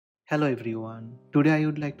Hello everyone, today I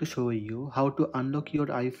would like to show you how to unlock your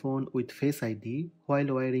iPhone with Face ID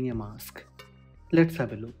while wearing a mask. Let's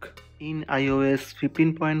have a look. In iOS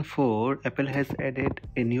 15.4, Apple has added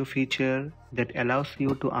a new feature that allows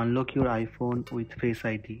you to unlock your iPhone with Face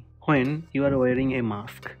ID when you are wearing a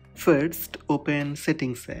mask. First, open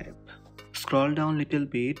Settings app. Scroll down little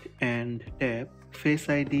bit and tap Face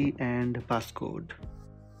ID and Passcode.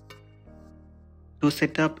 To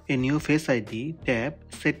set up a new Face ID, tap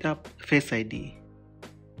Set up Face ID.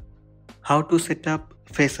 How to set up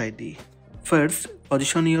Face ID? First,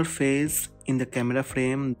 position your face in the camera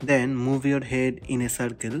frame, then move your head in a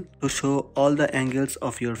circle to show all the angles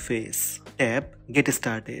of your face. Tap Get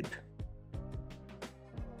Started.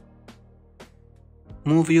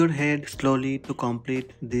 Move your head slowly to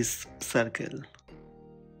complete this circle.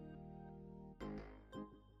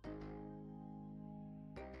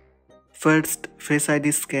 First, Face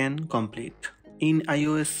ID scan complete. In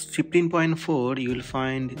iOS 15.4, you will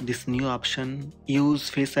find this new option, Use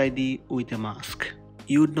Face ID with a mask.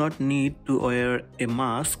 You do not need to wear a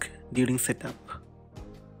mask during setup.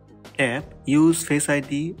 Tap Use Face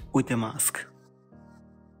ID with a mask.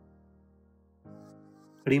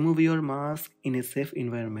 Remove your mask in a safe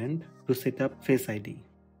environment to set up Face ID.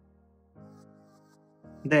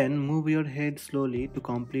 Then move your head slowly to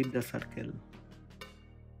complete the circle.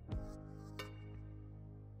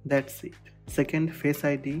 That's it. Second Face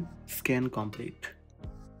ID scan complete.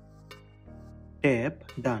 Tap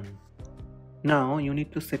Done. Now you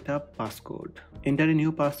need to set up passcode. Enter a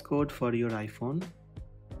new passcode for your iPhone.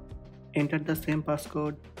 Enter the same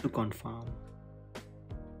passcode to confirm.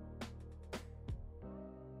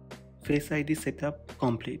 Face ID setup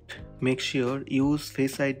complete. Make sure use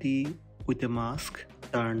Face ID with a mask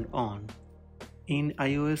turned on. In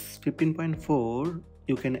iOS 15.4,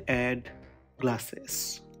 you can add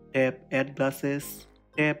glasses. Tap Add Glasses,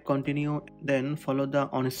 tap Continue, then follow the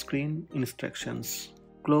on-screen instructions.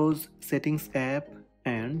 Close Settings app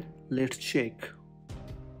and let's check.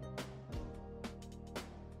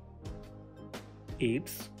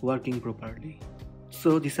 It's working properly.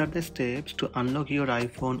 So these are the steps to unlock your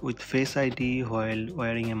iPhone with Face ID while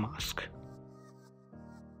wearing a mask.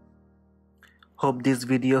 Hope this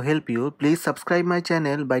video helped you. Please subscribe my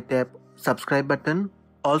channel by tap subscribe button.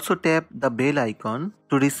 Also tap the bell icon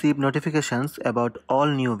to receive notifications about all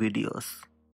new videos.